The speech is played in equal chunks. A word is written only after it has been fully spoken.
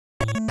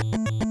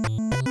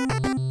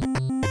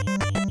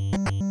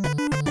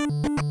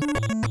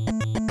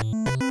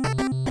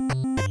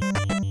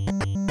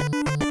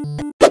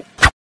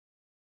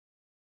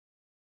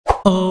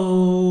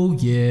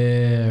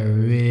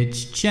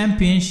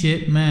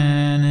Championship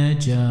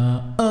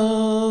Manager.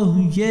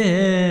 Oh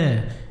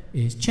yeah,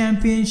 it's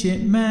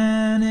Championship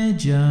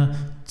Manager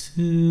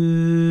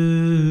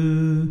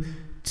 2.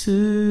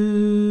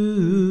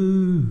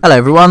 Hello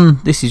everyone,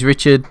 this is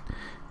Richard,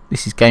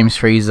 this is Games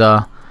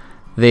Freezer,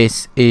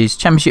 this is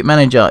Championship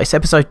Manager. It's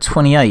episode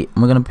 28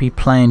 and we're going to be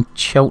playing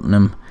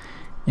Cheltenham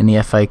in the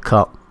FA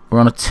Cup. We're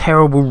on a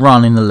terrible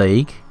run in the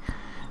league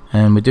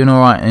and we're doing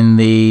alright in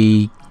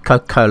the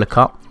Coca-Cola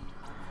Cup.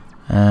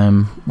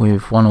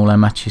 We've won all our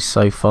matches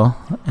so far,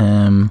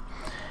 and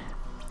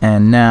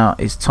now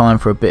it's time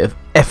for a bit of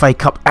FA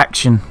Cup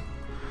action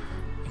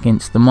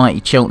against the mighty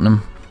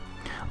Cheltenham.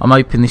 I'm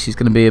hoping this is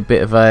going to be a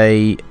bit of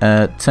a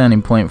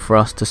turning point for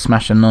us to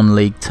smash a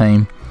non-league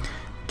team,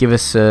 give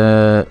us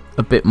a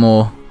bit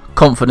more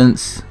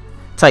confidence,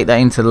 take that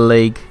into the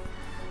league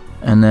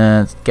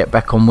and get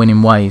back on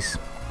winning ways,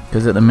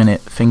 because at the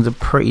minute things are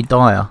pretty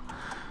dire.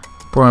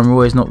 Brian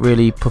Roy's not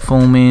really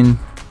performing,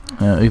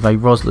 Uwe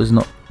Rosler's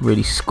not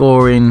really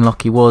scoring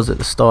like he was at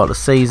the start of the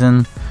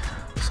season,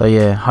 so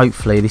yeah,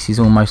 hopefully this is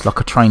almost like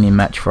a training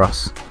match for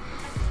us.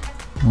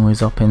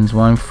 Always up ends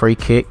one, free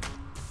kick,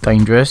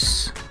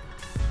 dangerous.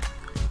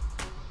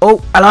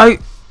 Oh, hello.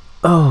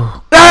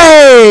 Oh,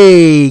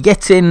 hey,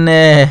 get in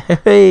there.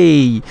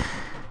 Hey,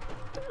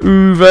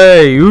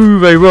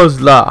 Uwe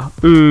Rosler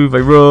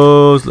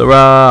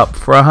up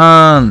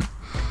front.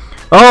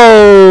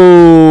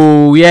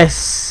 Oh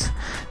yes,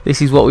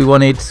 this is what we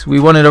wanted. We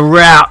wanted a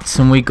rout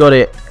and we got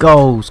it.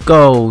 Goals,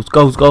 goals,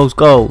 goals, goals,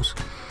 goals.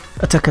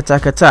 Attack,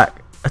 attack,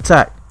 attack,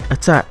 attack,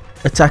 attack,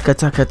 attack,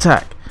 attack,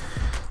 attack.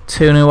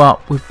 2-0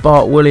 up with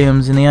Bart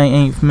Williams in the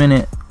 18th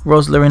minute.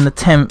 Rosler in the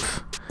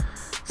 10th.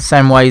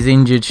 Samway's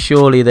injured,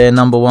 surely their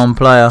number one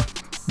player.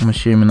 I'm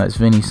assuming that's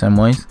Vinny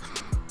Samways.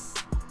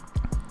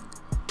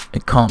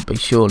 It can't be,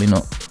 surely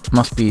not.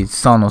 Must be his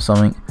son or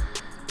something.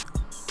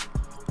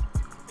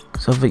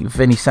 So I think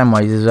Vinny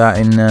Samways is out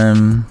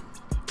in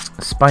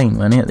Spain,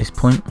 wasn't he, at this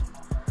point?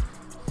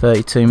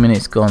 32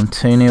 minutes gone,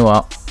 2-0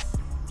 up.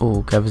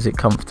 Oh, gathers it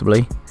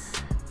comfortably.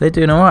 They're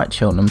doing alright,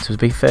 Cheltenham, to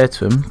be fair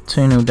to them.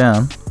 2-0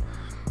 down.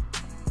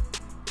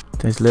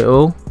 There's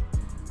Little.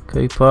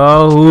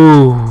 Cooper.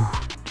 Ooh.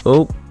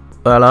 Oh,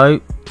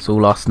 hello. It's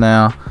all us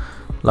now.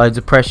 Loads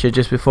of pressure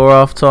just before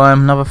half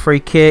time. Another free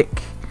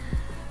kick.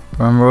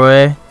 Brian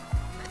Roy.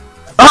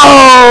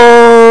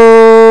 Oh!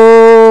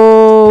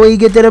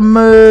 Eager did a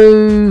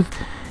move.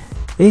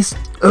 It's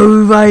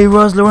Uwe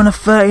Rosler on the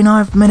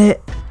 39th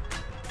minute.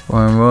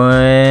 Brian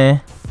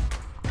Roy.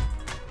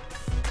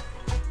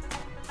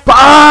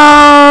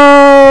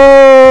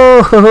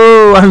 Oh!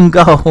 Own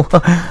goal.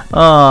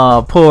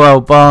 Oh, poor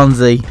old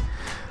Barnsley.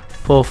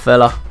 Poor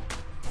fella.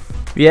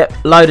 Yep,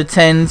 load of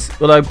 10s.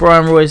 Although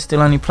Brian Roy is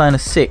still only playing a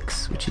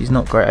 6, which is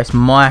not great. That's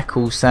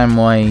Michael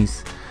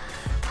Samways.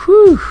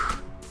 Whew.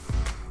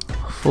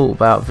 I thought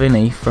about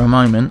Vinny for a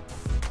moment.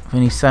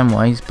 Vinny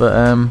Samways, but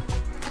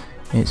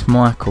it's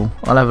Michael.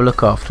 I'll have a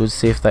look afterwards,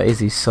 see if that is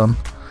his son.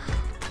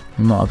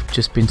 He might have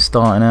just been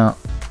starting out.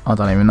 I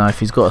don't even know if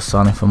he's got a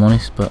son, if I'm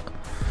honest, but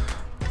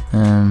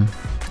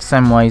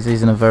Samways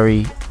isn't a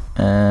very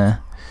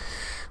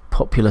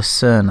popular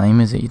surname,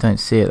 is it? You don't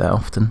see it that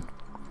often.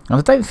 And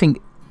I don't think,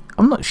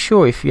 I'm not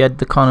sure if you had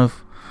the kind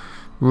of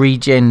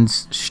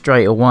regens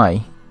straight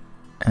away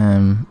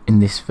in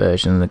this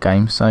version of the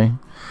game, so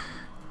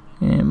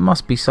yeah, it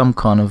must be some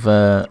kind of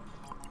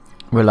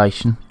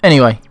relation.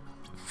 Anyway,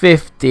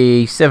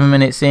 57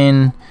 minutes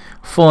in,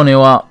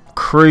 4-0 up,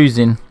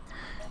 cruising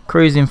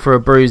for a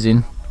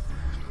bruising.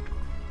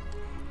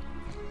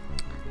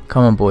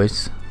 Come on,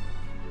 boys.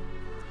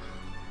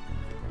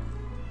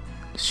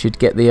 Should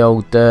get the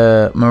old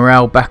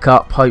morale back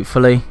up,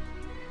 hopefully.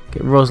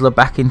 Get Rosler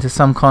back into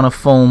some kind of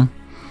form.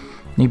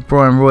 Need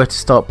Brian Roy to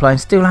start playing.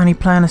 Still only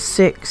playing a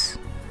 6.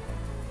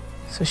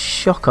 It's a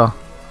shocker.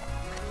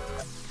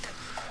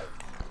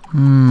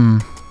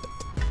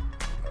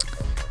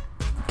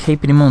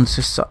 Keeping him on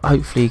just so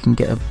hopefully he can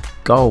get a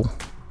goal.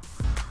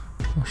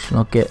 Or should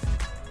I get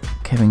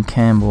Kevin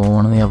Campbell or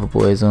one of the other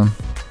boys on?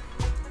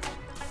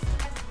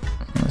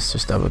 Let's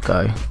just have a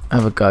go.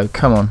 Have a go.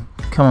 Come on.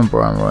 Come on,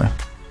 Brian Roy.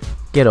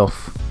 Get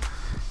off,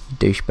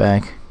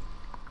 douchebag.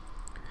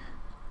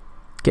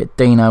 Get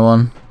Dino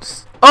on.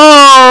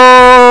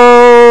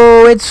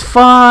 Oh, it's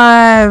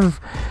 5,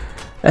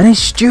 and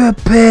it's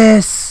Stuart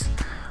Pearce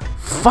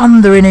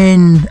thundering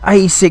in.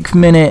 86th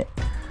minute.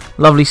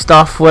 Lovely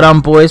stuff. Well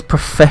done, boys.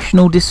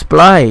 Professional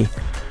display.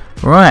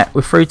 Right,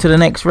 we're through to the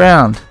next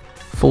round.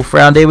 4th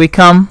round, here we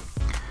come.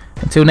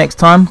 Until next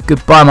time,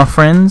 goodbye, my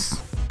friends.